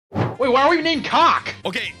Wait, why are we named Cock?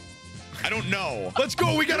 Okay. I don't know. Let's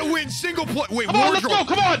go. We gotta win. Single play. Wait, Come on, let's wardrobe.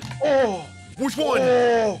 go. Come on. Oh. Which one?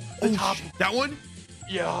 Oh. The top. That one?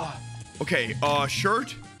 Yeah. Okay.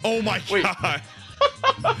 Shirt. Oh my Wait. god.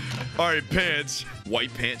 All right, pants.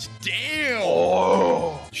 White pants. Damn.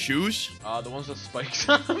 Oh. Shoes. The ones with spikes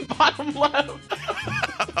on the bottom left.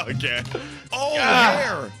 Okay. Oh,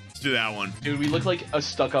 hair. Let's do that one. Dude, we look like a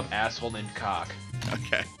stuck-up asshole named Cock.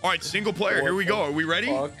 Okay. All right, single player. Here we go. Are we ready?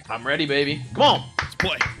 Fuck. I'm ready, baby. Come on. Let's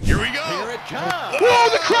play. Here we go. Here it comes. Whoa,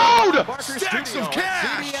 the crowd! Barker Stacks Studio of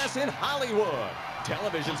cash. CBS in Hollywood.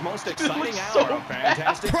 Television's most exciting looks hour so of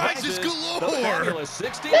fantastic Prizes prizes. galore. The fabulous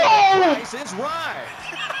 60. Whoa! Price is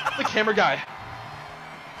right. The camera guy.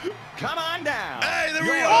 Come on down. Hey, there we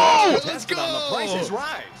You're go. a Let's contestant go. on The Price is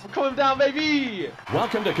Right. I'm coming down, baby.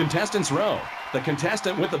 Welcome to Contestants Row. The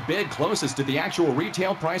contestant with the bid closest to the actual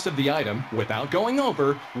retail price of the item without going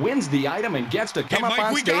over wins the item and gets to come Hey, up Mike,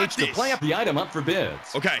 on we got stage to this. play up the item up for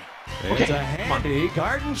bids. Okay. It's a handy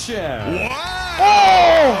garden shed. Wow.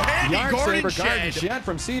 Oh! Handy Yard garden Saver Garden shed. Shed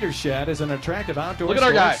from Cedar Shed is an attractive outdoor Look at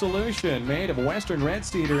our guy. storage solution made of western red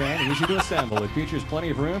cedar and easy to assemble. It features plenty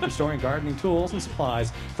of room for storing gardening tools and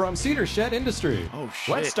supplies from Cedar Shed Industry. Oh,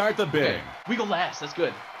 shit. Let's start the bid. Okay. We go last. That's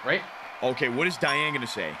good, right? Okay, what is Diane gonna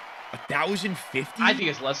say? 1,050? I think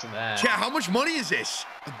it's less than that. Chat, how much money is this?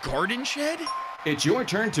 A garden shed? It's your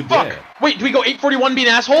turn to Fuck. bid. Wait, do we go 841 be an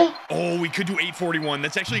asshole? Oh, we could do 841.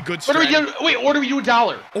 That's actually a good Or do we strategy. do, wait, or do we do a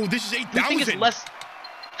dollar? Oh, this is Do you 8,000. think it's less?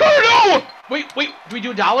 Oh, no! Wait, do we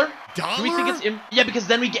do a dollar? Dollar? Do we think it's yeah, because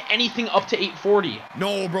then we get anything up to 840.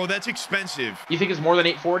 No, bro, that's expensive. You think it's more than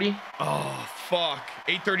 840? Oh, fuck.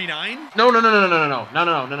 839? No.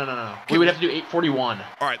 We would have to do 841.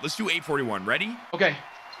 All right, let's do 841. Ready? Okay.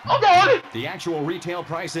 Oh god! The actual retail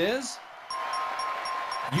price is...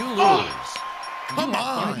 You lose. Oh. Come You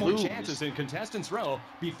have 5 on. more Lose. chances in Contestants Row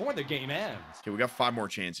before the game ends. Okay, we got 5 more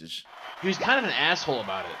chances. He was kind of an asshole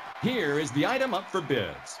about it. Here is the item up for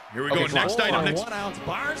bids. Here we Okay, go. so Next 4 item. Next. 1-ounce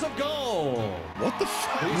bars of gold. What the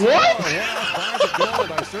fuck? These What? 1-ounce bars of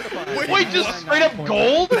gold are certified. Wait, just straight up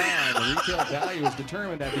gold? The retail value is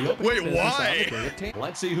determined at the opening Wait, business why? hour of the day.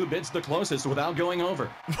 Let's see who bids the closest without going over.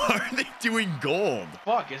 Why are they doing gold?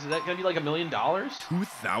 Fuck, is that gonna be like $1 million?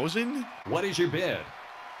 2,000? What is your bid?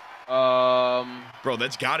 Bro,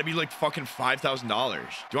 that's got to be like fucking $5,000. Do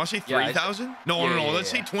you want to say Yeah, 3,000? No. Yeah. Let's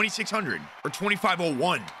say 2,600 or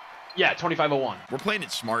 2,501. Yeah, 2501. We're playing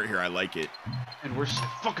it smart here. I like it. And we're so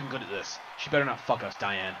fucking good at this. She better not fuck us,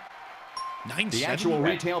 Diane. 970. The actual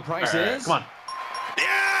retail price is... Come on.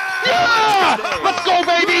 Yeah! Yeah! Let's go,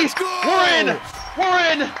 baby! Let's go! We're in!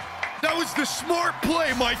 We're in! That was the smart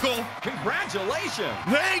play, Michael. Congratulations!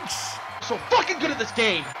 Thanks. So fucking good at this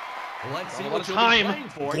game. Let's see A lot what of you'll time. be playing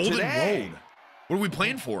for Golden today. Road. What are we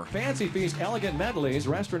playing for? Fancy Feast Elegant Medleys,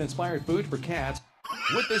 restaurant-inspired food for cats.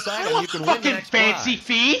 With this I item, want you can win the fucking next fancy prize.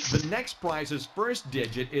 feast. The next prize's first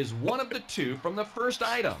digit is one of the 2 from the first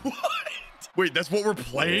item. What? Wait, that's what we're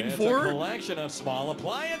playing It's for? a collection of small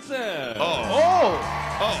appliances.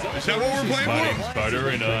 Oh, is that what we're playing for? Spider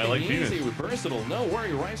and I like penis. Easy, versatile, no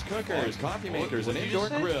worry rice cookers, coffee makers, and what did you indoor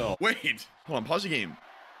say? grill. Wait, hold on, pause the game.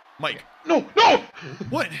 Mike, No!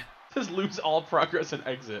 what? Just lose all progress and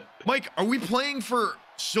exit. Mike, are we playing for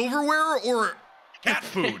silverware or cat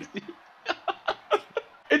food?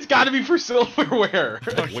 It's gotta be for silverware.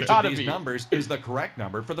 It's Which of gotta these be. numbers is the correct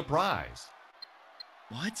number for the prize?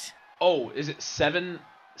 What? Oh, is it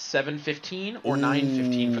 715 or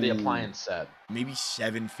 915 for the appliance set? Maybe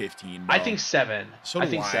 715. I think 7. So do I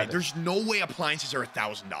think 7. There's no way appliances are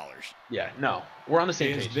 $1,000. Yeah, no. We're on the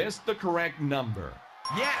same Is page. this the correct number?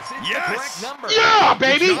 Yes, it's Yes! the correct number. Yeah,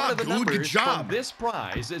 baby! Good One of the job, dude. Good numbers job. from this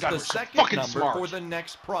prize is God, the we're so second fucking number smart. for the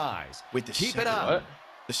next prize. Wait, the Keep it second- up. What?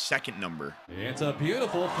 The second number. It's a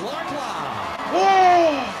beautiful floor clock.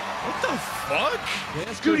 Whoa! What the fuck?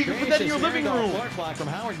 This Dude, you can put that in your curvaceous living air-doll room. floor clock from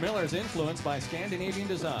Howard Miller is influenced by Scandinavian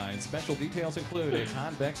design. Special details include a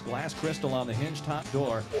convex glass crystal on the hinge top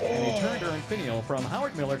door and a turned urn finial from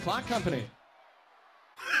Howard Miller Clock Company.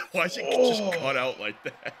 Why is it just cut out like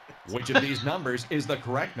that? Which of these numbers is the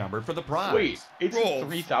correct number for the prize? Wait, it's Bro.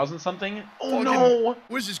 3,000 something? Oh Fucking- no!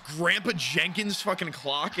 What is this, Grandpa Jenkins fucking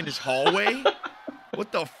clock in his hallway?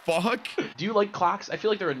 What the fuck? Do you like clocks? I feel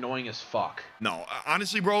like they're annoying as fuck. No,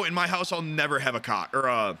 honestly, bro, in my house, I'll never have a clock or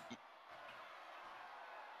a.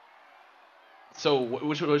 So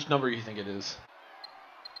which number do you think it is?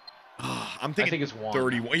 I'm thinking I think it's 1.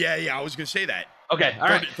 31. Yeah, I was gonna say that. Okay, all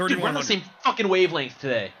right. 30 Dude, we're on the 3100. same fucking wavelength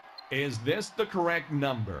today. Is this the correct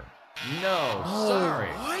number? No, sorry.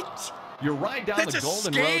 What? You're right down That's the a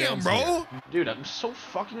golden road. scam, ends bro. here. Dude, I'm so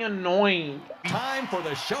fucking annoying. Time for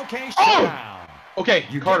the showcase Oh! showdown. Okay,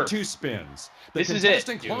 You Carter. get 2 spins. The This is it,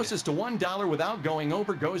 contestant dude. closest to $1 without going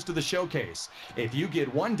over goes to the showcase. If you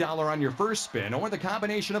get $1 on your first spin or the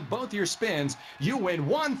combination of both your spins, you win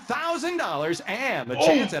 $1,000 and the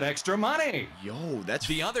chance at extra money. Yo, that's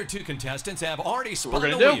The other 2 contestants have already spun we're the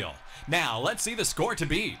gonna do. wheel. Now, let's see the score to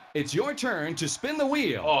beat. It's your turn to spin the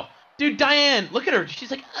wheel. Oh, dude, Diane, look at her.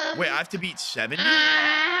 She's like, Wait, I have to beat 70?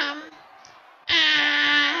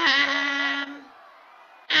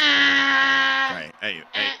 Right.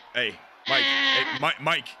 Hey,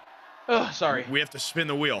 Mike. Oh, sorry. We have to spin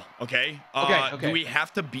the wheel, okay? Okay. Do we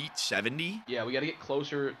have to beat 70? Yeah, we got to get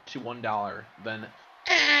closer to $1 than.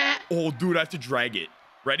 Oh, dude, I have to drag it.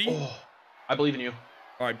 Ready? Oh, I believe in you.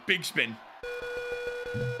 All right, big spin.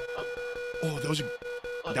 Oh, that was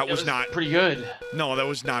That was not pretty good. No, that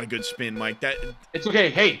was not a good spin, Mike. That. It's okay.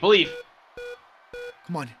 Hey, believe.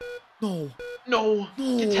 Come on. No. No.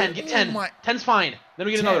 Get 10. Get 10. Oh my. 10's fine. Then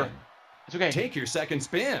we get 10. another. It's okay. Take your second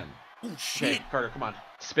spin. Oh Okay, shit. Carter, come on.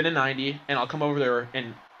 Spin a 90, and I'll come over there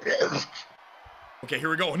and. Okay, here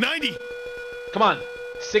we go. 90. Come on.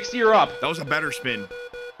 60 or up. That was a better spin.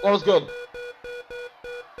 That was good.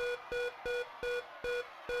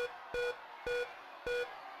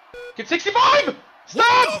 Get 65! Stop!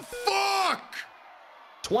 What the fuck?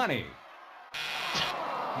 20.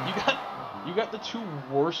 You got the 2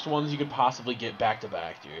 worst ones you could possibly get back to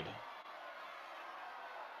back, dude.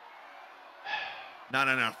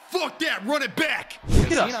 No. Fuck that. Run it back.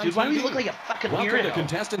 Look at us, dude. Why do we look like a fucking Welcome to weirdo?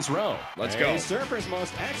 Contestants Row. Let's a go. surfer's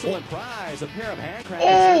most excellent prize, a pair of handcrafted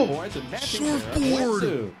Oh! surfboards and matching Surfboard!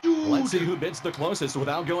 wetsuit. Let's see who bids the closest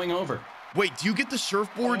without going over. Wait, do you get the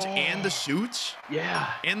surfboards and the suits? Yeah.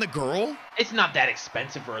 And the girl? It's not that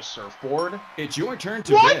expensive for a surfboard. It's your turn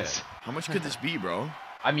to What? bid. How much could this be, bro?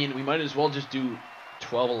 I mean, we might as well just do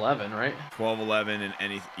 12-11, right? 12, 11, and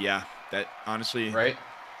anything. Yeah, that honestly. Right?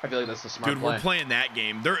 I feel like that's the smart Dude, play. we're playing that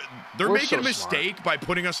game. They're We're making a so mistake by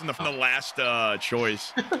putting us in the last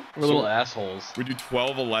choice. We're little assholes. We do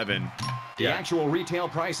 12, 11. The actual retail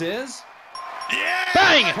price is... Yeah!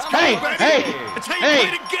 Bang! Hey! on, baby! Hey! That's how you Hey!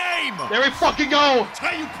 play the game! There we fucking go! That's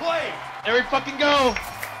how you play! There we fucking go!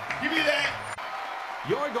 Give me that!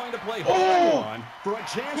 You're going to play Oh! hole-in-one for a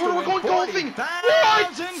chance Dude, to we're win going golfing!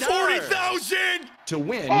 $40,000. 40,000! To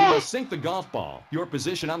win, you Oh! must sink the golf ball. Your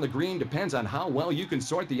position on the green depends on how well you can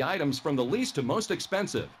sort the items from the least to most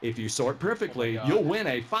expensive. If you sort perfectly, God. you'll win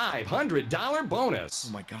a $500 bonus.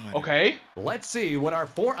 Oh my god. Okay. Let's see what our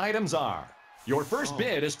 4 items are. Your first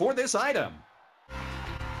bid is for this item.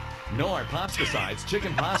 No, our pops besides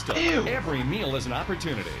chicken pasta. Ew. Every meal is an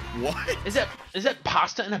opportunity. What? Is that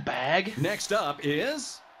pasta in a bag? Next up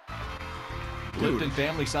is... Lipton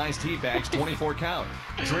family-sized tea bags, 24 count.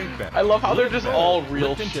 Drink better. I love how they're Live just better. all real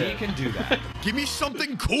Lipton shit. tea can do that. Give me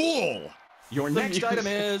something cool! Your next item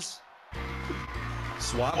is...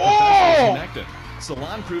 Suave Oh! Professional Connected.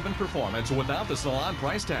 Salon-proven performance without the salon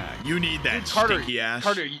price tag. You need that Carter, stinky ass.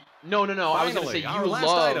 Carter, no. I was gonna say Finally, you our last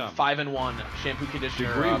love item. 5-in-1 shampoo, conditioner,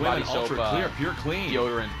 Degree body Women soap, Ultra Clear Pure Clean.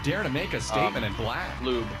 deodorant, Dare to make a statement in black.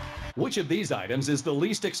 lube. Which of these items is the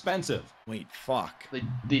least expensive? Wait, fuck. The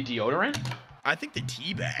deodorant? I think the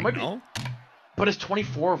tea bag, Might be- no? But it's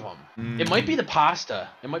 24 of them. It might be the pasta.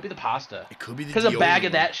 It could be the Because a bag deodorant.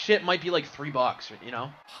 of that shit might be like $3, you know?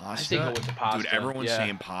 Pasta? I say go with the pasta. Dude, everyone's Yeah.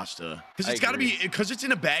 saying pasta. Because I it's got to agree. be, because it's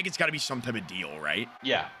in a bag, it's got to be some type of deal, right?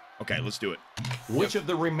 Yeah. Okay, let's do it. Which of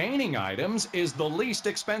the remaining items is the least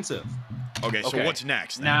expensive? Okay, so Okay. what's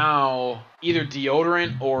next? then? Now, either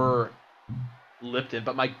deodorant or Lipton,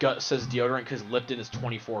 but my gut says deodorant because Lipton is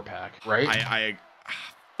 24 pack, right?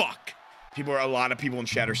 Fuck. A lot of people in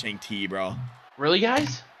chat are saying tea, bro. Really,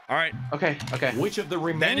 guys? All right, Okay. Which of the then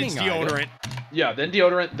remaining it's deodorant, Yeah, then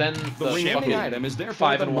deodorant, then The the remaining shampoo. item is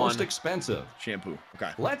therefore the 5-in-1. most expensive. shampoo.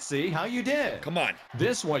 Okay, Let's see how you did. come on.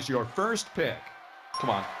 This was your first pick. Come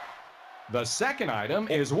on. The second item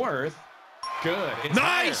is worth... Good. It's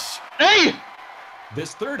Nice. Hey! higher.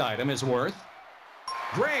 This third item is worth...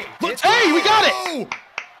 Great. Let's It's Hey, we got it! go!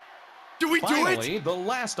 Do we do it? Finally, the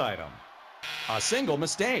last item. A single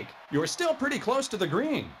mistake. You're still pretty close to the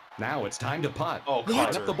green. Now it's time to putt. Oh, Line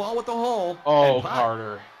Carter. up the ball with the hole. Oh, and putt.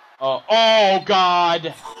 Carter. Oh,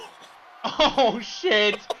 God. Oh,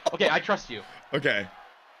 shit. Okay, I trust you. Okay.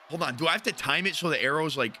 Hold on. Do I have to time it so the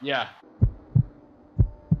arrow's like... Yeah.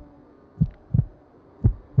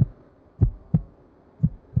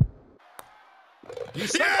 You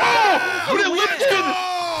suck. Yeah! Dude, it You Lipton!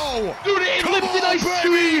 Oh! Dude, it Come Lipton on, iced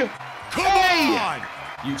baby! tea! Come Hey! on!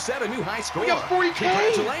 You set a new high score. got 40K.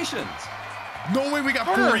 Congratulations. No way we got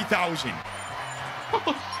Carter. 40,000.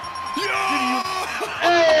 Yeah! Good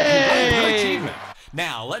Hey! achievement.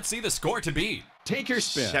 Now let's see the score to beat. Take your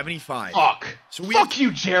spin. 75. Fuck. So Fuck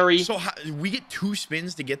you, Jerry. So we get 2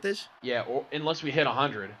 spins to get this? Yeah, or unless we hit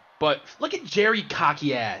 100. But look at Jerry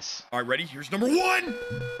cocky ass. All right, ready? Here's number 1.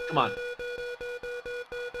 Come on.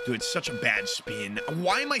 Dude, it's such a bad spin.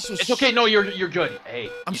 Why am I so... It's okay. No, you're good. Hey,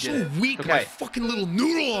 I'm so weak. Okay. My fucking little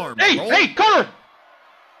noodle arm, Hey, bro. hey, Carter!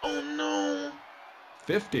 Oh, no.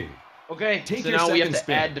 50. Okay, Take so your now we have to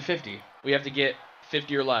spin. add to 50. We have to get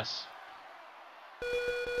 50 or less.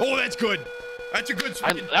 Oh, that's good. That's a good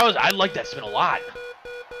spin. I like that spin a lot.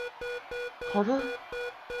 Carter?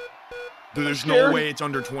 Dude, there's no way it's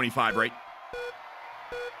under 25, right?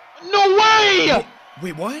 No way! Oh,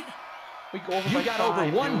 wait, what? We go over you got over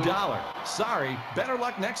 $1. Sorry. Better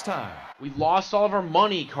luck next time. We lost all of our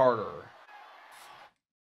money, Carter.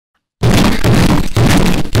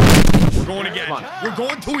 We're going again. We're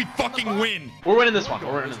going till we fucking win. We're winning this one.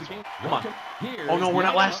 We're winning this one. Come on. Oh no, we're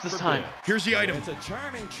not last this time. Here's the item. It's a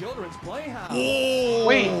charming children's playhouse. Oh,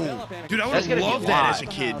 wait, dude, I would have loved that as a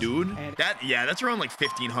kid, dude. Yeah, that's around like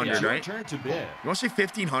 1,500, right? Turn to bid. You want to say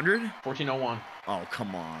 1,500? 1401. Oh,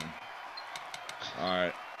 come on. All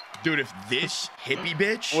right. Dude, if this hippie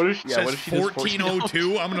bitch says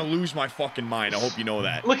 1402, I'm going to lose my fucking mind. I hope you know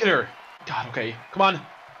that. Look at her. God, okay. Come on.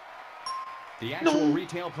 The actual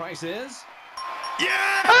retail price is...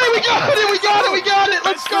 Yeah! Hey, we got it! We got it! We got it!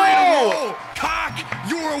 Let's go! Cock,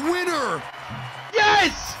 you're a winner!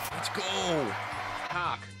 Yes! Let's go.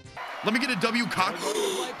 Cock. Let me get a W, Cock.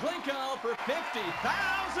 Plinko for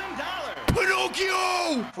 $50,000.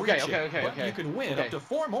 Pinocchio! Okay. You can win up to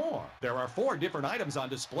 4 more. There are 4 different items on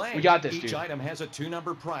display. We got this, Each item has a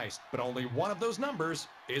 2-number price, but only one of those numbers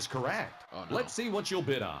is correct. Oh, no. Let's see what you'll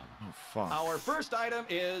bid on. Oh, fuck. Our first item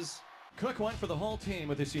is... Cook one for the whole team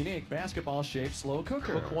with this unique basketball-shaped slow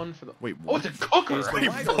cooker. Cook one for the... Wait, what? Oh, it's a cooker! Is the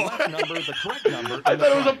right or left number the correct number? I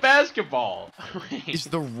thought it was a basketball. Is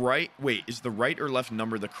the right or left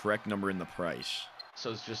number the correct number in the price?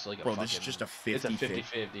 So it's just like a Bro, this is just a 50-50. It's a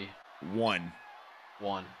 50-50. 1.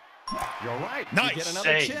 You're right. Nice. You get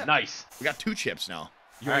another chip. Nice. We got 2 chips now.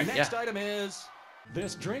 Your next item is...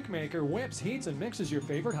 This drink maker whips, heats, and mixes your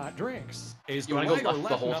favorite hot drinks. Is the right or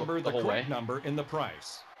left number the correct number in the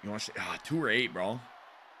price? You want to say 2 or 8, bro?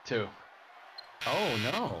 2. Oh,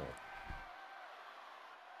 no.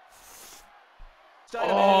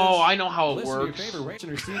 Oh, I know how it works. Listen to your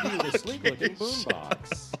favorite CD with a sleek-looking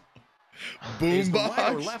boombox. Boombox? Is the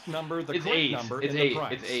right or left number the correct number in the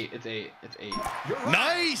price? It's 8. You're right.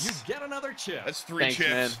 Nice! You get another chip. That's 3 chips.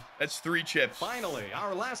 Man. That's 3 chips. Finally,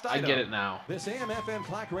 our last item. I get it now. This AM/FM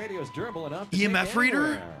clock radio is durable enough to EMF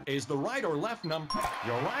reader? Is the right or left number?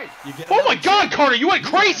 You're right. You get oh my God, chip. Carter, you went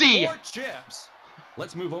crazy! 4 chips.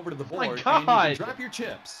 Let's move over to the board. Oh my God. And you can drop your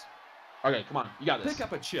chips. Okay, come on. You got this. Pick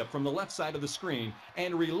up a chip from the left side of the screen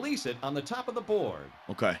and release it on the top of the board.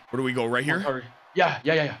 Okay. Where do we go? Right here?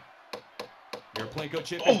 Yeah. Your Plinko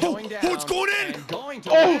chip is going down. Oh, it's going in! And going to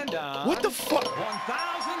land on what the fuck?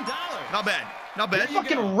 $1,000. Not bad. Not bad. It's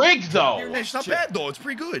fucking rigged, though. It's not bad, though. It's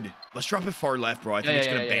pretty good. Let's drop it far left, bro. I think it's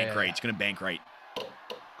going to bank right. It's going to bank right.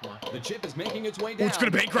 Come on. The chip is making its way down. Oh, it's going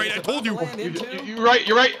to bank right. I told you. You're right.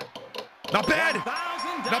 You're right. Not bad.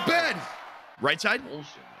 Not bad. Right side?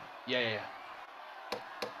 Yeah.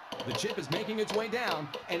 The chip is making its way down,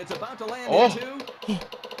 and it's about to land into...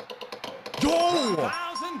 Yo!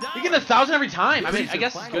 You're getting 1,000 every time. I mean, I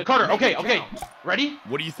guess it's good. Carter, okay. Ready?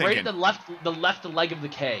 What are you thinking? Right at the left leg of the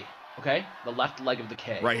K. Okay? The left leg of the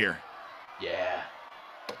K. Right here. Yeah.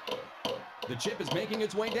 The chip is making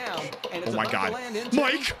its way down, and it's about to land into...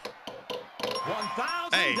 Mike!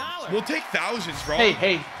 $1,000. Hey, we'll take thousands, bro.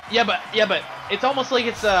 Hey. Yeah, but it's almost like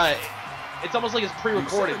it's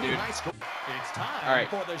pre-recorded, dude. It's time all right,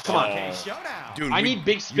 for the come on. Showdown. Dude, I need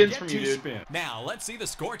big spins from you, dude. Spin. Now, let's see the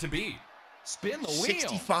score to beat. Spin the wheel.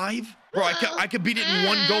 65? Bro, I could beat it in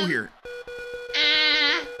 1 go here.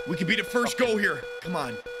 We could beat it first go here. Come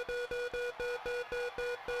on.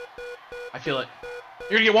 I feel it.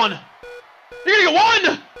 You're gonna get 1. You're gonna get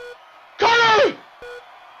 1! Carter!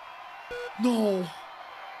 No.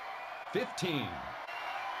 15.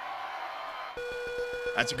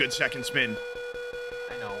 That's a good second spin.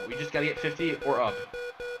 I know. We just gotta get 50 or up.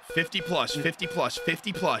 50 plus, 50 plus,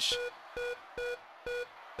 50 plus.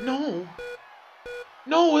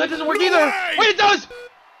 No, that doesn't work either. Way! Wait, it does.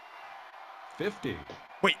 50.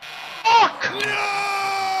 Wait. Fuck!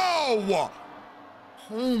 No!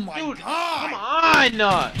 Oh my Dude, God! come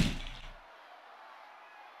on!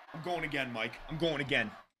 I'm going again, Mike. I'm going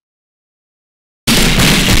again.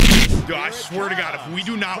 Dude, I swear to God, if we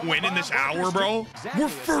do not win in this hour, bro, we're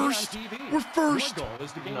first. We're first.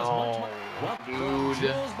 No,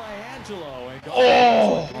 dude.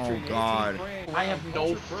 Oh, God. I have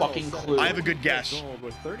no fucking clue. I have a good guess.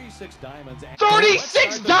 36 diamonds.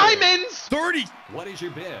 36 diamonds? 30. What is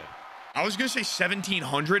your bid? I was going to say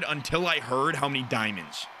 1,700 until I heard how many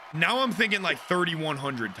diamonds. Now I'm thinking like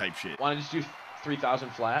 3,100 type shit. Want to just do 3,000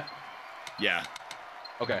 flat? Yeah.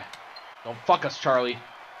 Okay. Don't fuck us, Charlie.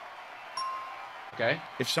 Okay.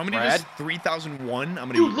 If somebody Brad? does 3,001, I'm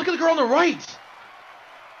gonna. Dude, look at the girl on the right.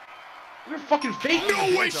 You're fucking fake.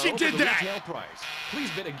 No way she did that.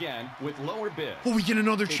 Please bid again with lower bid. Oh, we get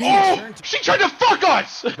another chance. Oh, she tried to fuck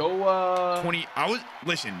us. Go 20.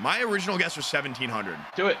 Listen. My original guess was 1,700.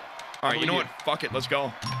 Do it. All right. You know what? Fuck it. Let's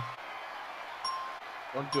go.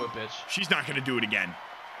 Don't do it, bitch. She's not gonna do it again.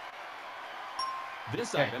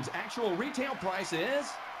 This item's actual retail price is.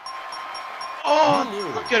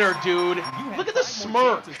 Oh, look at her, dude. Look at the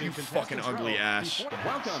smirk. You fucking ugly ass.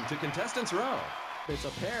 Welcome to Contestants Row. It's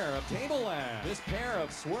a pair of table lamps. This pair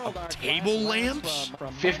of swirled art table lamps?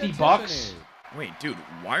 From 50 bucks? Wait, dude,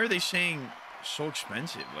 why are they saying so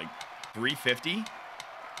expensive? Like 350?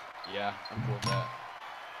 Yeah, I'm cool with that.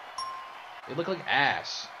 They look like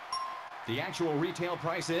ass. The actual retail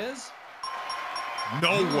price is.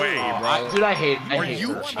 No way, bro. Dude, I hate her. Are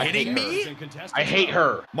you kidding me? I hate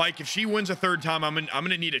her. Mike, if she wins a third time, I'm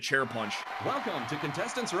gonna need a chair punch. Welcome to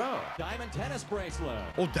Contestants Row. Diamond tennis bracelet.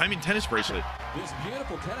 Oh, diamond tennis bracelet. This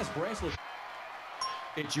beautiful tennis bracelet.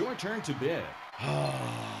 It's your turn to bid.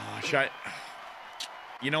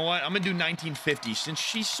 You know what? I'm gonna do 1950 since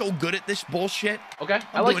she's so good at this bullshit. Okay,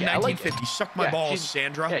 I'm doing 1950. Suck my balls,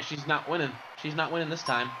 Sandra. Yeah, she's not winning. She's not winning this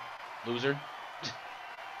time, loser.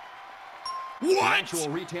 What? Actual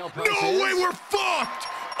retail price No way, we're fucked!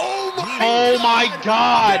 Oh my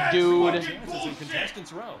God, dude! In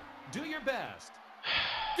Contestants Row. Do your best.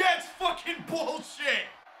 That's fucking bullshit!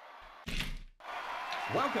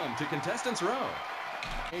 Welcome to Contestants Row.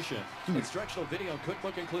 Instructional video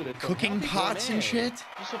cookbook included. Cooking pots and shit?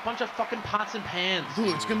 Just a bunch of fucking pots and pans.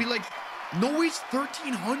 Dude, it's gonna be like, no, it's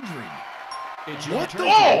 1,300. What the?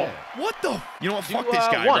 Oh! What the? You know what? Fuck this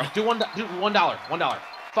guy, bro. Do $1. $1.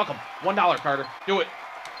 Fuck him. $1, Carter. Do it.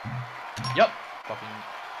 Yep. Fucking.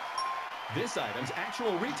 This item's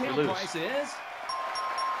actual retail price is.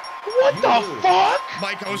 What the fuck?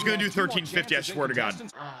 Mike, I was gonna do 1,350. I swear to God.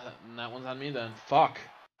 That one's on me then. Fuck.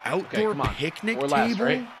 Outdoor picnic We're table. Last,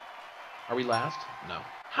 right? Are we last? No.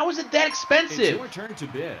 How is it that expensive? It's your turn to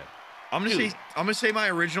bid. I'm gonna say my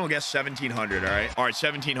original guess 1,700. All right. All right,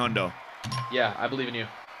 1,700. Yeah, I believe in you.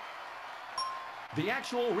 The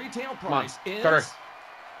actual retail price is. Carter.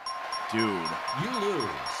 Dude. You lose.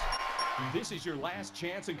 This is your last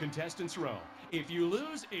chance in Contestants Row. If you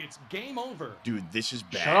lose, it's game over. Dude, this is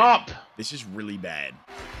bad. Shut up. This is really bad.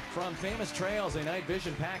 From Famous Trails, a night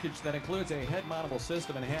vision package that includes a head-mountable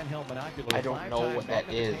system and handheld binoculars. I don't know what that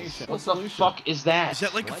is. What the fuck is that? Is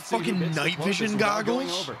that like a fucking night vision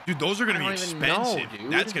goggles? Dude, those are gonna be expensive.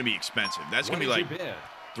 That's gonna be expensive. That's gonna be like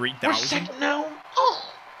 3,000. We're second now.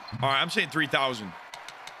 Oh. All right, I'm saying 3,000.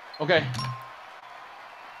 Okay.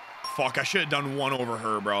 Fuck, I should have done one over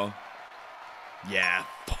her, bro. Yeah.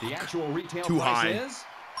 Fuck. The actual retail Too price high. is.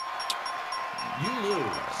 You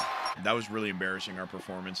lose. That was really embarrassing, our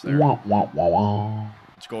performance there.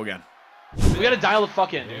 Let's go again. We gotta dial the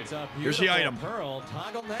fuck in, dude. Here's the item.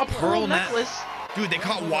 A pearl necklace? Dude, they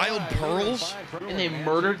caught wild pearls? And they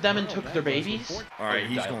murdered them and took their babies? All right,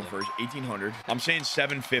 he's going first. 1,800. I'm saying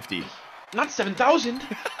 750. Not 7,000.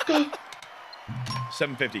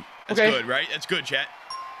 750. That's good, right? That's good, chat.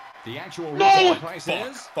 The actual retail price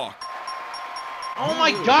is. Fuck. Oh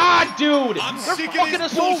my God, dude! I'm They're sick fucking of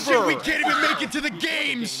this us bullshit. over. We can't even make it to the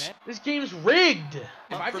games. This game's rigged. If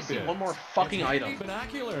I have to see one more fucking item.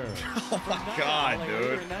 Oh my God,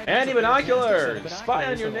 dude. Handy binoculars. Spy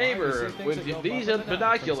on your neighbor with these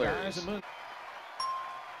binoculars.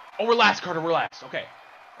 Oh, we're last, Carter. We're last. Okay.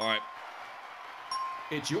 All right.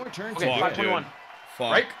 It's your turn. Okay, Fuck, 521. dude.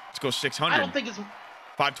 Fuck. Right? Let's go 600. I don't think it's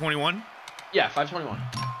 521. Yeah, 521.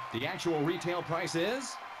 The actual retail price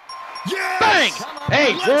is. Yes! Bang!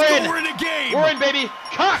 Hey, We're in a game. We're in, baby.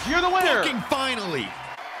 Cock, you're the winner. Fucking finally.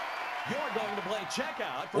 You're going to play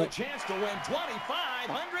checkout for a chance to win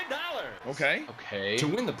 $2,500. Okay. Okay. To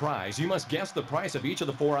win the prize, you must guess the price of each of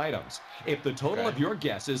the 4 items. If the total of your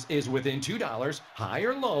guesses is within $2, high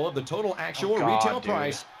or low of the total actual retail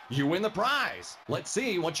price, you win the prize. Let's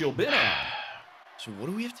see what you'll bid on. So what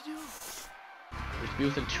do we have to do? We have to be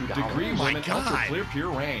within $2. Degree limit ultra clear pure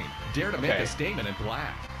rain. Dare to make a statement in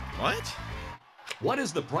black. What? What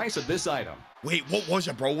is the price of this item? Wait, what was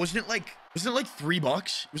it, bro? Wasn't it like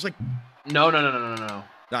 $3? It was like... No. No,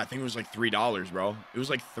 I think it was like $3, bro. It was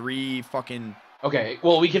like 3 fucking... Okay,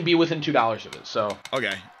 well, we can be within $2 of it, so...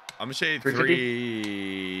 Okay, I'm gonna say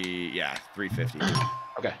 3... Yeah, 350.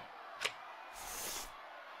 Okay.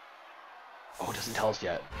 Oh, it doesn't tell us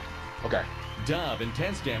yet. Okay. Dove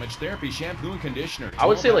Intense Damage Therapy Shampoo and Conditioner. I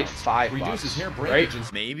would say like $5. Reduces hair breakage,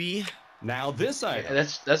 right? Maybe. Now this item. Yeah,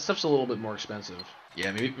 that stuff's a little bit more expensive.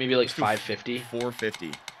 Yeah, maybe like $5.50.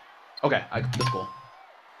 $4.50. Okay, that's cool.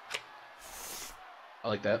 I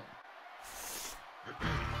like that.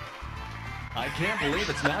 I can't believe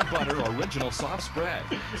it's not butter original soft spread.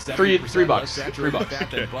 $3.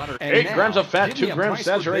 $3. Butter. 8 grams of fat, 2 grams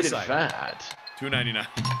saturated fat. $2.99.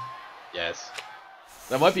 Yes.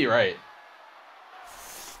 That might be right.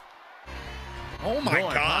 Oh my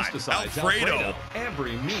God, Alfredo.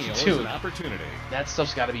 Every meal is an opportunity. That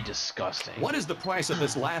stuff's got to be disgusting. What is the price of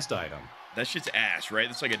this last item? That shit's ass, right?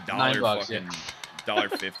 That's like $1 $9, fucking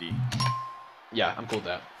 $1.50. Yeah, I'm cool with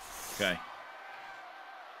that. Okay.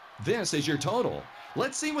 This is your total.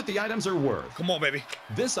 Let's see what the items are worth. Come on, baby.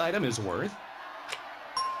 This item is worth...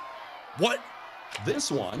 What?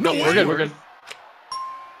 This one. No, we're good.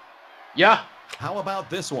 Yeah. How about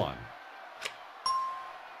this one?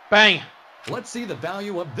 Bang. Let's see the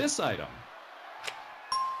value of this item.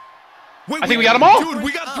 Wait, I think we got them all. Dude,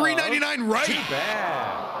 we got $3.99 right. Too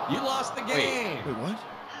bad. You lost the game. Wait, what?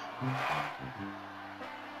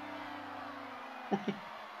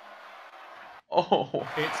 Oh.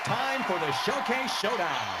 It's time for the Showcase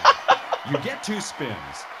Showdown. You get 2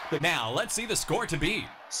 spins. Now, let's see the score to beat.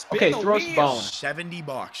 Okay, throw us a bone.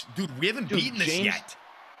 $70. Dude, we haven't beaten this yet.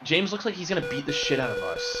 James looks like he's gonna beat the shit out of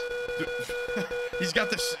us. Dude, he's got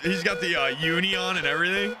the uni on and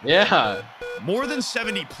everything. Yeah. More than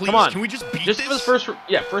 70, please. Come on. Can we just beat this? Just for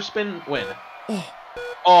first spin win.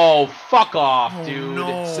 Oh, fuck off, dude.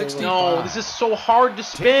 No. 65. No, this is so hard to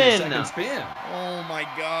spin. Second spin. Oh my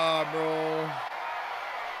God, bro.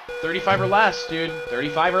 35 or less, dude.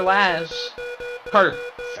 35 or less. Carter,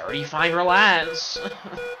 35 or less.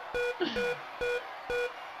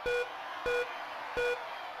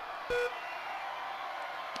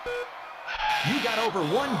 You got over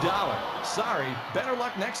 $1. Sorry, better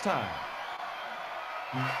luck next time.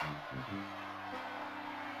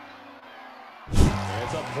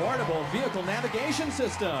 It's a portable vehicle navigation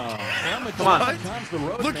system. Come on.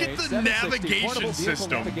 Look at the navigation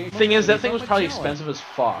system. Thing is, that thing was probably expensive as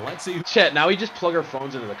fuck. Let's see. Shit, now we just plug our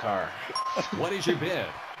phones into the car. What is your bid?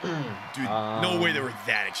 Dude, no way they were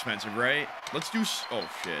that expensive, right? Let's do... Oh,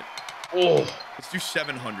 shit. Oh. Let's do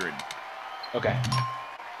 700. Okay.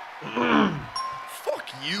 Fuck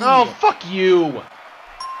you. Oh, fuck you.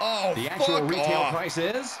 Oh, the actual retail price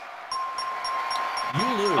is... You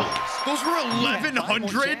lose. Those were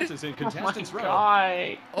 1,100?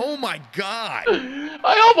 Oh my God.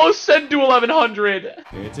 I almost said do 1,100.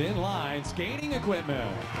 It's inline skating equipment.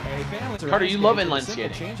 Carter, you love inline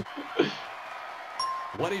skating.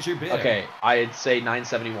 What is your bid? Okay, I'd say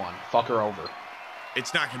 971. Fuck her over.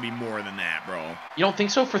 It's not going to be more than that, bro. You don't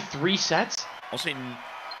think so for 3 sets? I'll say...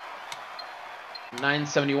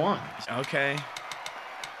 971. Okay.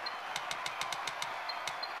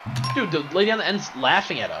 Dude, the lady on the end's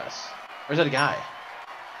laughing at us. Or is that a guy?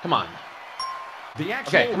 Come on. The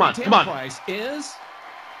actual retail price is...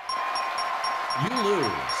 You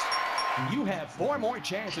lose. You have 4 more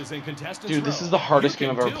chances in contestants. Dude, this is the hardest game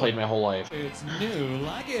I've ever played in my whole life. It's new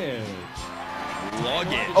luggage.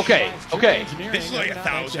 Luggage. Okay. This is like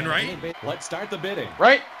 1,000, right? Let's start the bidding.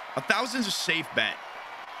 Right? 1,000's a safe bet.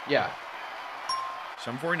 Yeah.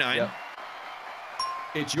 749. Yep.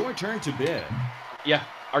 It's your turn to bid. Yeah,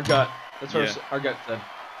 our gut. That's what our gut said.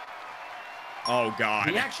 Oh, God.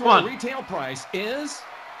 The actual retail price is...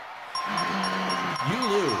 You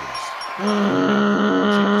lose.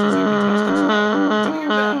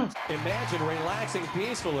 Imagine relaxing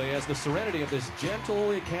peacefully as the serenity of this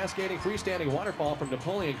gently cascading freestanding waterfall from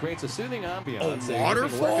Napoleon creates a soothing ambiance. A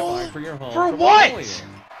waterfall? For your home. For what?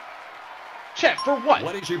 Check, for what?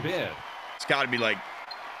 What is your bid? It's got to be like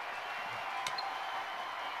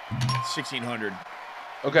 1,600.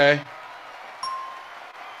 Okay.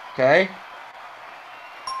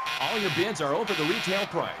 All your bids are over the retail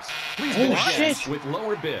price. Please bid again with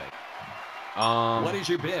lower bid. What is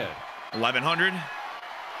your bid? 1,100.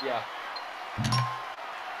 Yeah.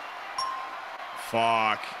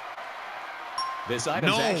 Fuck. This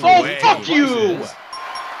item's fuck you!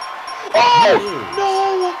 Oh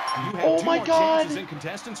no! You have 2 more chances in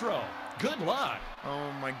contestants row. Good luck.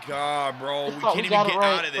 Oh my God, bro. We can't even get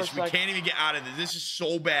out of this. We can't even get out of this. This is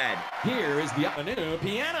so bad. Here is the new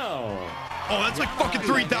piano. Oh, that's like fucking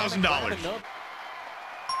 $3,000.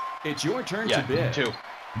 It's your turn to bid. 2.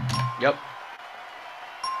 Yep.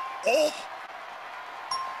 Oh.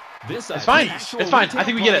 This it's fine. It's fine. I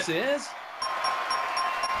think we get it.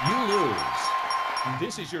 You lose.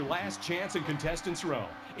 This is your last chance in contestants row.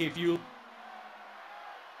 If you...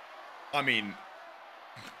 I mean...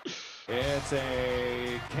 It's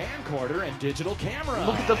a camcorder and digital camera.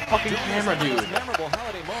 Look at the fucking camera, dude.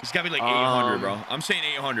 It's gotta be like 800, bro. I'm saying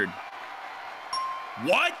 800.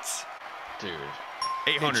 What? Dude.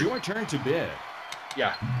 800. It's your turn to bid.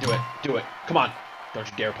 Yeah, do it. Do it. Come on. Don't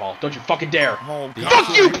you dare, Paul. Don't you fucking dare. Oh,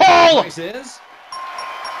 fuck you, Paul!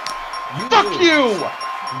 Fuck you!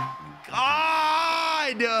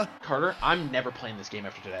 God! Carter, I'm never playing this game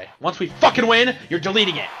after today. Once we fucking win, you're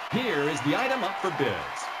deleting it. Here is the item up for bids.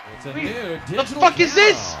 It's a new digital The fuck is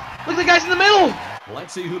this? Look at the guys in the middle.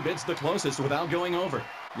 Let's see who bids the closest without going over.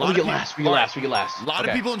 We get last. We get last. We get last. A lot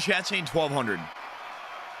of people in chat saying 1,200.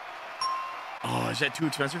 Oh, is that too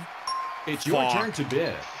expensive? It's your turn to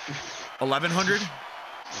bid. 1,100?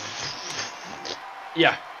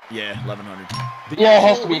 Yeah. Yeah, 1,100. The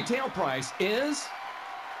actual retail price is...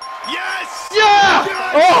 Yes! Yeah!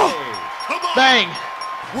 Yes! Oh! Come on! Bang!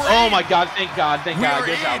 We're in. My God! Thank God! Thank God!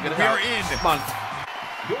 Get us out! Get us out! in. Come on!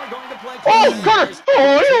 You're going to play. Oh, Carter!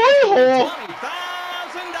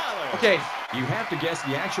 $20,000. Okay. You have to guess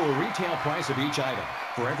the actual retail price of each item.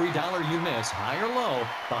 For every dollar you miss, high or low,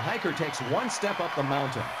 the hiker takes one step up the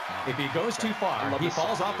mountain. If he goes too far, he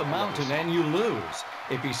falls off the mountain and you lose.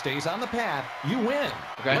 If he stays on the path, you win.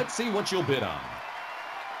 Okay. Let's see what you'll bid on.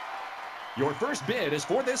 Your first bid is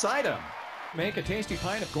for this item. Make a tasty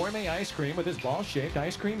pint of gourmet ice cream with his ball-shaped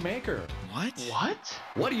ice cream maker. What? What?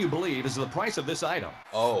 What do you believe is the price of this item?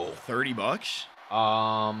 Oh. $30?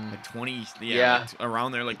 Like 20, yeah. Like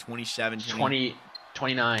around there, like 27, 29. You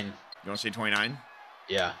want to say 29?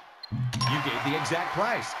 Yeah. You gave the exact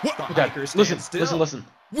price. What? Okay. Listen.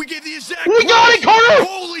 We gave the exact We got it, Carter!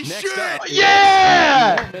 Holy shit!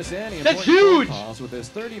 Yeah! You won't miss any That's huge! calls with this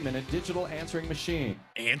 30-minute digital answering machine.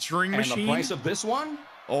 Answering machine? And the price of this one?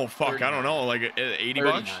 Oh, fuck. 39. I don't know. Like 80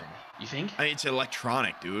 bucks? You think? I mean, it's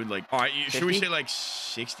electronic, dude. Like, all right, should we say like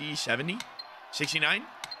 60, 70? 69?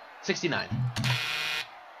 69.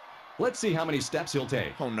 Let's see how many steps he'll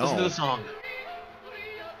take. Oh, no. Listen to the song.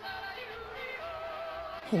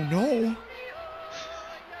 Oh, no.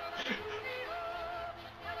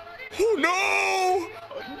 Oh, no!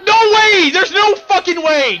 No way! There's no fucking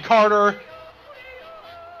way, Carter!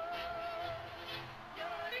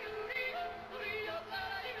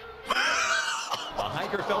 The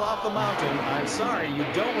hiker fell off the mountain. I'm sorry, you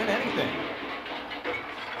don't win anything.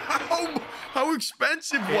 How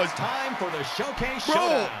expensive was it? It's time for the showcase Bro,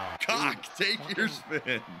 showdown. cock, take your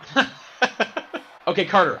spin. Okay,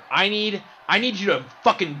 Carter, I need you to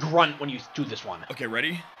fucking grunt when you do this one. Okay,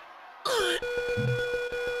 ready?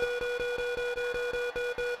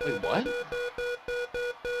 Wait, what?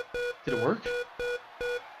 Did it work?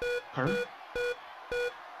 Carter?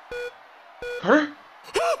 Carter?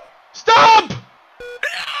 Stop! No!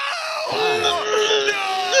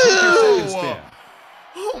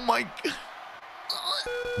 Oh my God.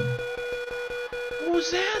 What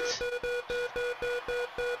was that?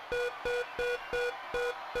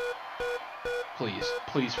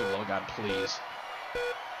 Please, for the love of God, please.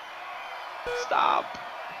 Stop.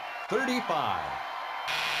 35.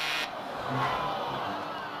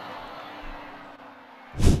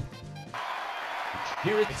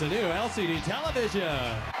 Here it's a new LCD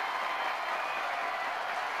television.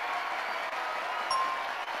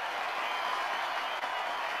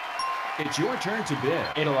 It's your turn to bid.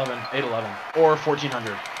 811, or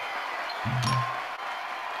 1400.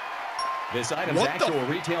 This item's actual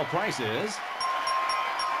retail price is...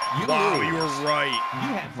 Wow, you were right. You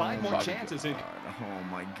had 5 more chances. Oh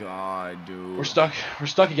my God, dude. We're stuck. We're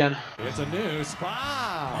stuck again. It's a new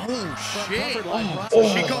spa. Oh shit.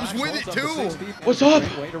 Oh, she comes with it too. What's up?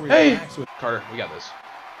 Hey, Carter, we got this.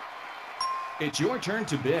 It's your turn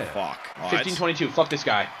to bid. Fuck. 1522. Fuck this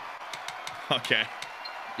guy. Okay.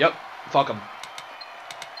 Yep. Fuck him.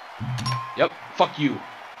 Yep. Fuck you.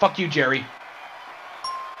 Fuck you, Jerry.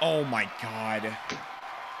 Oh my God.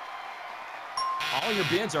 All your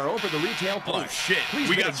bids are over the retail price. Oh shit. Please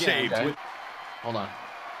we bid got again. saved. Okay. Hold on.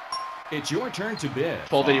 It's your turn to bid.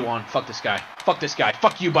 1281. Fuck this guy. Fuck this guy.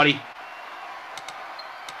 Fuck you, buddy.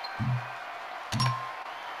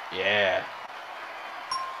 Yeah.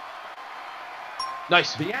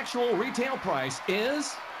 Nice. The actual retail price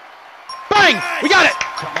is... Bang! Yes! We got it!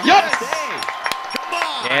 Yup! Come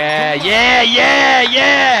on! Yeah!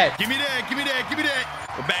 Give me that, give me that, give me that!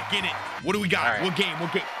 We're back in it. What do we got? Right. What game?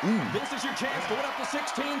 What game? Ooh. This is your chance to win up to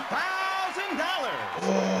 $16,000.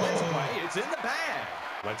 Let's play. It's in the bag.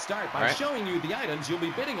 Let's start by showing you the items you'll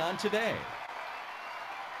be bidding on today.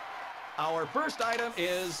 Our first item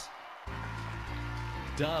is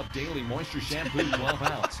Dove Daily Moisture Shampoo 12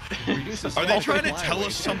 ounce. Are they trying to tell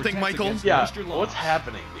us something, Michael? Yeah. What's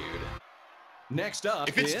happening, dude? Next up,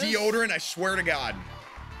 if it's deodorant, I swear to God.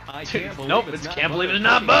 I can't believe nope, it's can't believe it's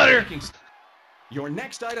not butter. Your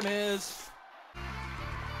next item is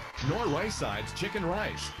Nor Rice Sides Chicken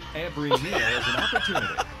Rice. Every meal is an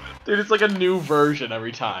opportunity. Dude, it's like a new version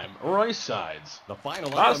every time. Rice sides. The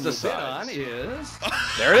final item you bid on is...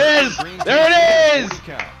 There it is! There it is!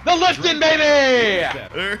 The Lipton, baby!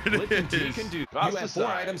 There it Lipton tea is. can do. You have 4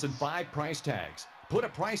 items and 5 price tags. Put a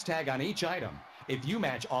price tag on each item. If you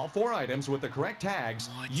match all 4 items with the correct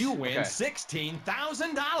tags, you win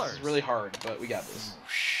 $16,000. It's really hard, but we got this. Oh,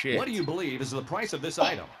 shit. What do you believe is the price of this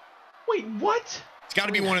item? Wait, what? It's got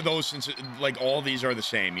to be one of those since like all these are the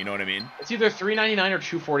same. You know what I mean? It's either $3.99 or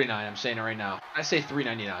 $2.49. I'm saying it right now. I say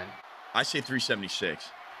 $3.99. I say $3.76.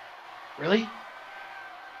 Really?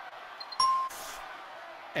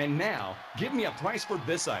 And now, give me a price for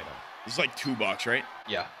this item. It's like $2, right?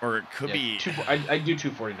 Yeah. Or it could be. I do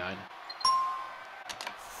 $2.49.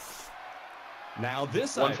 Now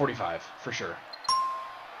this $1.45 for sure.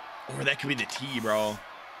 Or that could be the tea, bro.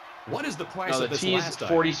 What is the price of this tea is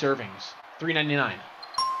 40 servings. $3.99.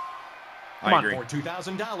 I agree. For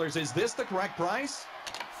 $2,000, is this the correct price?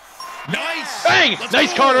 Nice! Bang!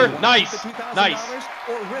 Nice, Carter! Nice! Nice!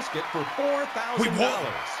 Or risk it for $4,000.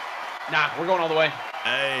 Nah, we're going all the way.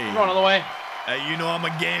 Hey. We're going all the way. Hey, you know I'm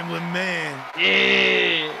a gambling man.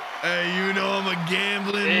 Yeah! Hey, you know I'm a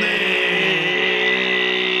gambling man.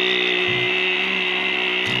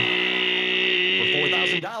 For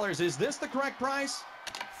 $4,000, is this the correct price?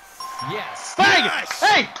 Yes. Bang! Yes!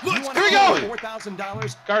 Hey! Here we go!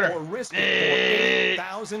 $4,000 Carter. or risk it for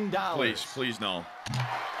 $8,000. Please, no.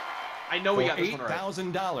 I know we got this one right.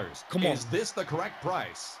 $8,000. Come on. Is this the correct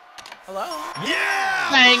price? Hello? Yeah!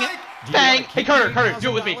 Bang! Bang! Hey, Carter, do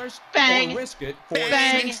it with me. Bang! Or risk it for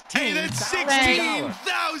Bang! Hey, that's $16,000.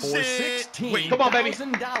 $16,000. Wait, come on, baby.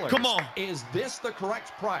 Come on. Is this the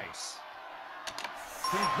correct price?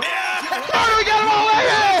 Yeah! Carter, we got it all!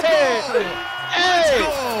 Hey! Let's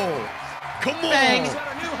go! Come on! Bang!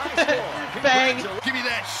 Bang! Give me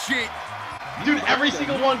that shit! Dude, every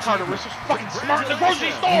single one, Carter. We're so fucking smart in the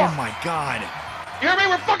grocery store! Oh my God! You hear me?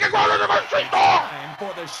 We're fucking smart in the grocery store! Time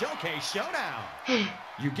for the showcase showdown.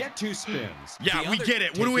 You get 2 spins. Yeah, we get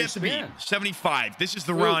it. What do we have to beat? 75. This is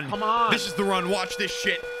the run. Come on. This is the run. Watch this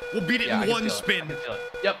shit. We'll beat it in one spin.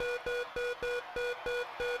 Yep.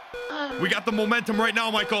 We got the momentum right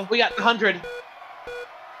now, Michael. We got 100.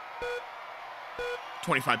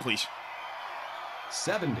 25, please.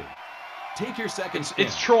 70. Take your second spin.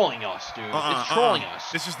 It's trolling us, dude. It's trolling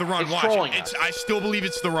us. This is the run. It's Watch trolling it. us. I still believe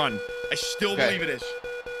it's the run. I still believe it is.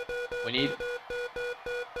 We need...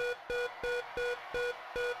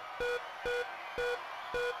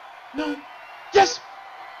 No. Yes!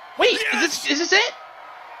 Wait, Yes! is this it?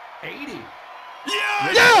 80.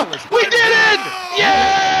 Yeah! Yeah! We did it!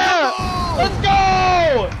 Yeah! Let's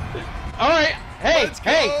go! All right. Hey,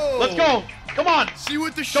 let's go. Come on. See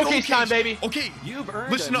what the Showcase time, baby. Okay. You've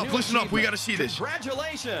earned Listen up. We got to see this.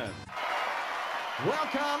 Congratulations.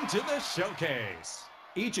 Welcome to the showcase.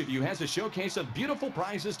 Each of you has a showcase of beautiful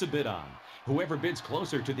prizes to bid on. Whoever bids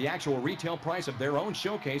closer to the actual retail price of their own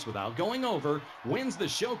showcase without going over wins the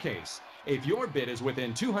showcase. If your bid is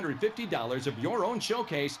within $250 of your own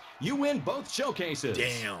showcase, you win both showcases.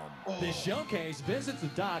 Damn. The showcase visits the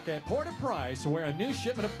dock at Port-au-Prince, where a new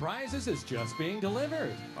shipment of prizes is just being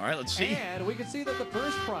delivered. All right, let's see. And we can see that the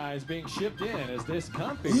first prize being shipped in is this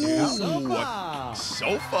comfy Ooh, new sofa.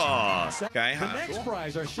 Sofa. Okay, The next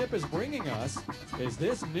prize our ship is bringing us is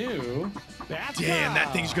this new bathtub. Damn,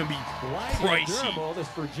 that thing's gonna be Light and pricey. durable, this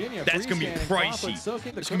Virginia That's gonna be freestanding pricey. faucet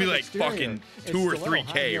soaking the It's gonna be like exterior. fucking Its 2 or stiletto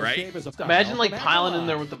 3K, high heel right? shape is a style Imagine like from piling in Amazon.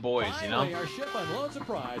 there with the boys, you know? Finally, our ship unloads a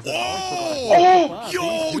prize. Oh,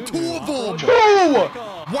 yo, 2 of them. 2!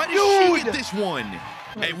 Why did she get this one?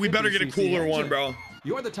 Hey, we better get a cooler one, bro.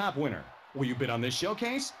 You're the top winner. Will you bid on this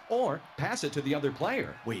showcase or pass it to the other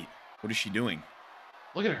player? Wait, what is she doing?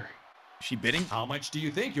 Look at her. Is she bidding? How much do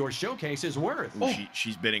you think your showcase is worth? Ooh,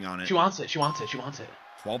 she's bidding on it. She wants it. She wants it. She wants it.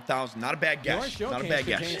 12,000. Not a bad guess. Not a bad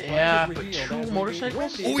guess. Yeah, but 2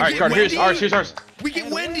 motorcycles? Oh, we All right, get Carter, here's Wendy? ours. Here's ours. We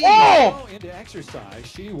get Wendy. Oh! Into exercise,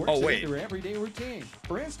 she works Oh, wait. into her everyday routine.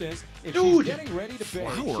 For instance, if Dude. she's getting ready to bake,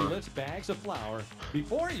 she Flour. lifts bags of flour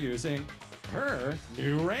before using her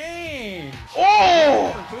new range.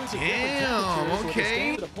 Oh! foods at Damn, different temperatures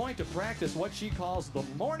okay. to the point to practice what she calls the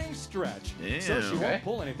morning stretch. Damn. So she won't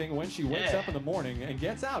pull anything when she wakes up in the morning and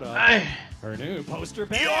gets out of her new poster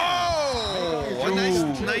bed. Yo!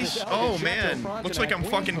 Nice. Oh, man. Looks like I'm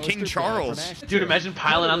fucking King Charles. Dude, imagine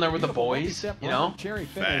piling on there with the boys, you know? Cherry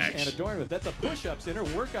finish and adorned that the push-ups in her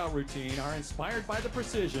workout routine are inspired by the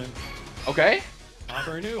precision Okay. of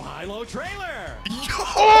her new high-low trailer.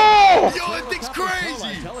 Oh! Yo, that thing's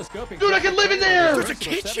crazy. Dude, I can live in there. There's a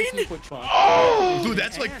kitchen? Oh! Dude,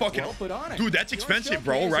 that's like fucking... Dude, that's expensive,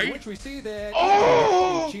 bro, right?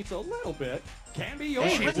 Oh! Cheats a little bit. Can be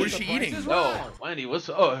yours. What is she eating? Oh, Wendy, what's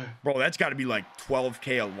Bro, that's got to be like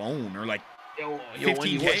 12K alone, or like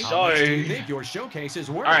 15K. Sorry. You think your showcase is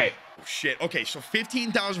worth? All right. Oh, shit. Okay, so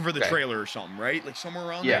 15,000 for the trailer or something, right? Like somewhere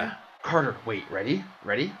around there. Yeah. Carter, wait, ready?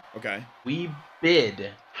 Okay. We bid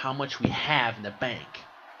how much we have in the bank.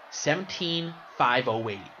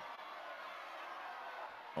 17,508.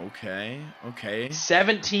 Okay.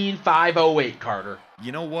 17,508, Carter.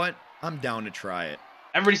 You know what? I'm down to try it.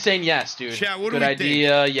 Everybody's saying yes, dude. Chat, what do Good we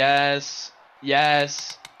idea. think?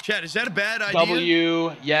 Yes. Chat, is that a bad idea?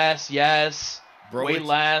 W. Yes. Bro, Way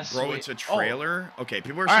less. Bro, it's a trailer. Oh. Okay,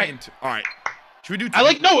 people are saying. All right. Should we do? I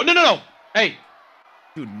like no. Hey,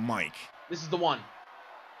 dude, Mike. This is the one.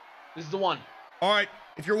 All right.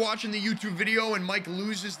 If you're watching the YouTube video and Mike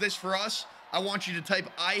loses this for us, I want you to type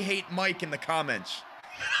 "I hate Mike" in the comments.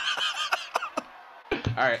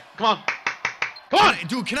 All right, come on,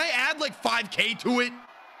 dude. Can I add like 5K to it?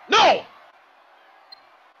 No.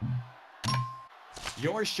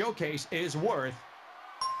 Your showcase is worth.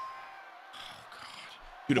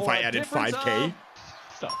 Dude, if I added 5K.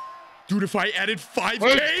 Stop. Dude, if I added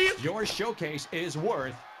 5K. Your showcase is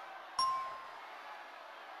worth.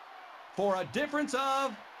 For a difference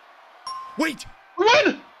of. Wait. We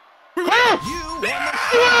win. You won the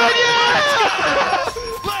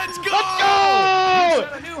Let's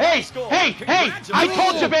go! Hey! I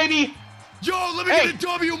told you, baby. Yo, let me get a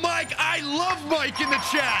W, Mike. I love Mike in the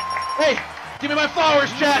chat. Hey, give me my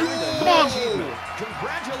flowers, chat. Come on.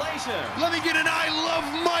 Congratulations. Let me get an I love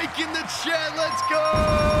Mike in the chat. Let's go.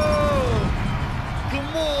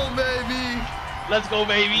 Come on, baby. Let's go,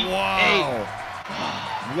 baby. Wow. Hey.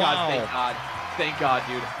 God, thank God,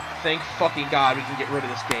 dude. Thank fucking God we can get rid of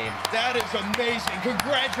this game. That is amazing.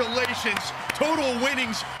 Congratulations. Total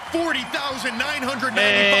winnings, $40,995.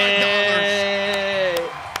 Hey.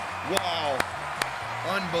 Wow.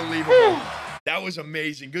 Unbelievable. That was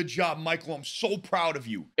amazing. Good job, Michael. I'm so proud of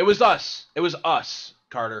you. It was us,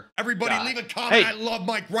 Carter. Everybody leave a comment. I love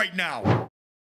Mike right now.